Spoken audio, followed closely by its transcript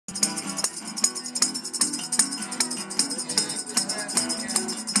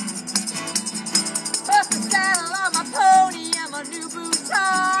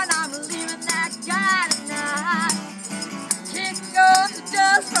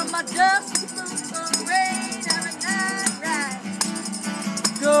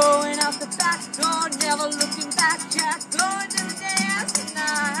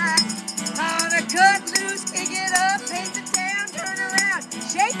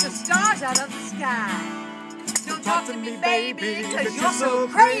the stars out of the sky. Don't talk to me, baby, cause you're so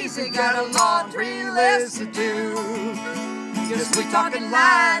crazy. Got a laundry list to do. Your sweet talking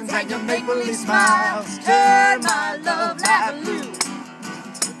lines and your make-believe smiles turn my love like glue.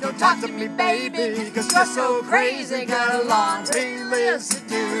 Don't talk to me, baby, cause you're so crazy. Got a laundry list to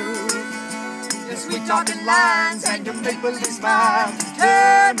do. Your sweet talking lines and your make-believe smiles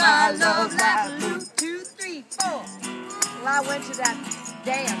turn my love like glue. 2, 3, 4. Well, I went to that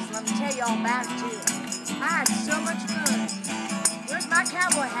dance. Let me tell you all about it too. I had so much fun. Where's my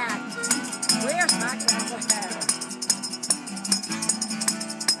cowboy hat? Where's my cowboy hat?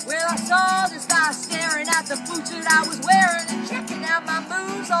 Well, I saw this guy staring at the boots that I was wearing and checking out my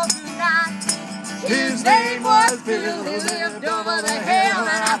moves all through the night. His name was Bill. He lived over the hill,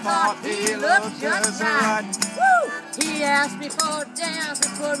 and I thought he looked just right. Woo! He asked me for a dance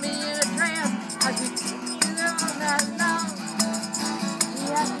and put me in a trance as we continued all night long. He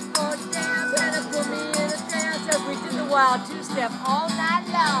asked me for a dance and it put me in a trance as we did the wild two-step all night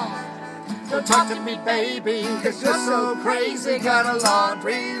long. Don't talk to me, baby, cause you're so crazy. Got a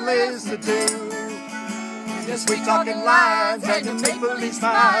laundry list to do. Your sweet talking lines and your make-believe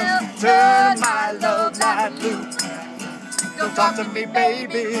smiles turn my love like glue. Don't talk to me,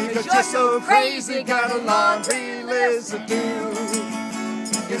 baby, cause you're so crazy. Got a laundry list to do.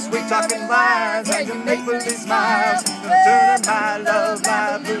 Your sweet talking lines and your make-believe smiles turn my love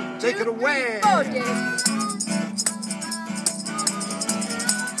like glue. Take it away. Oh, Dave.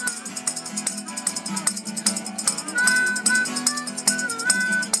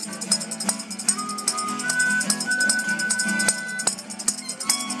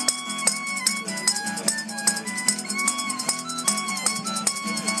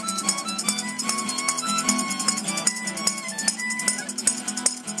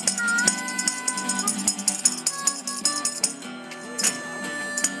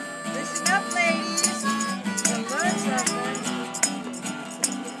 Up, ladies, you'll learn something.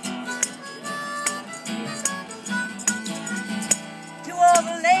 To all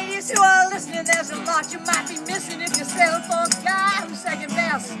the ladies who are listening, there's a lot you might be missing if you settle for a guy who's second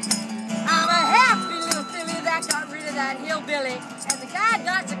best. I'm a happy little filly that got rid of that hillbilly, and the guy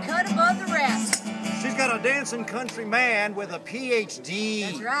got a cut above the rest. She's got a dancing country man with a PhD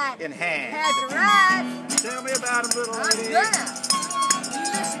That's right. in hand. That's right. Tell me about him, little lady. I'm gonna. You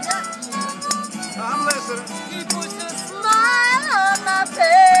listen up. I'm listening. He puts a smile on my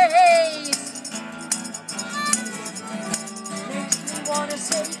face. Makes me wanna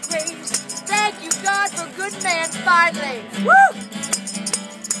say grace. Thank you, God, for good man finally. Woo!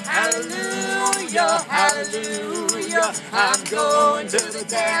 Hallelujah, hallelujah. I'm going to the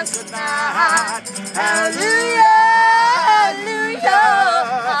dance tonight. Hallelujah, hallelujah.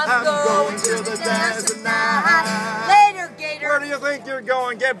 I'm going to the dance tonight. Where do you think you're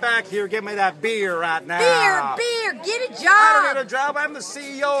going? Get back here. Give me that beer right now. Beer, get a job. I don't need a job. I'm the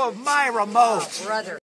CEO of my remote. Oh, brother.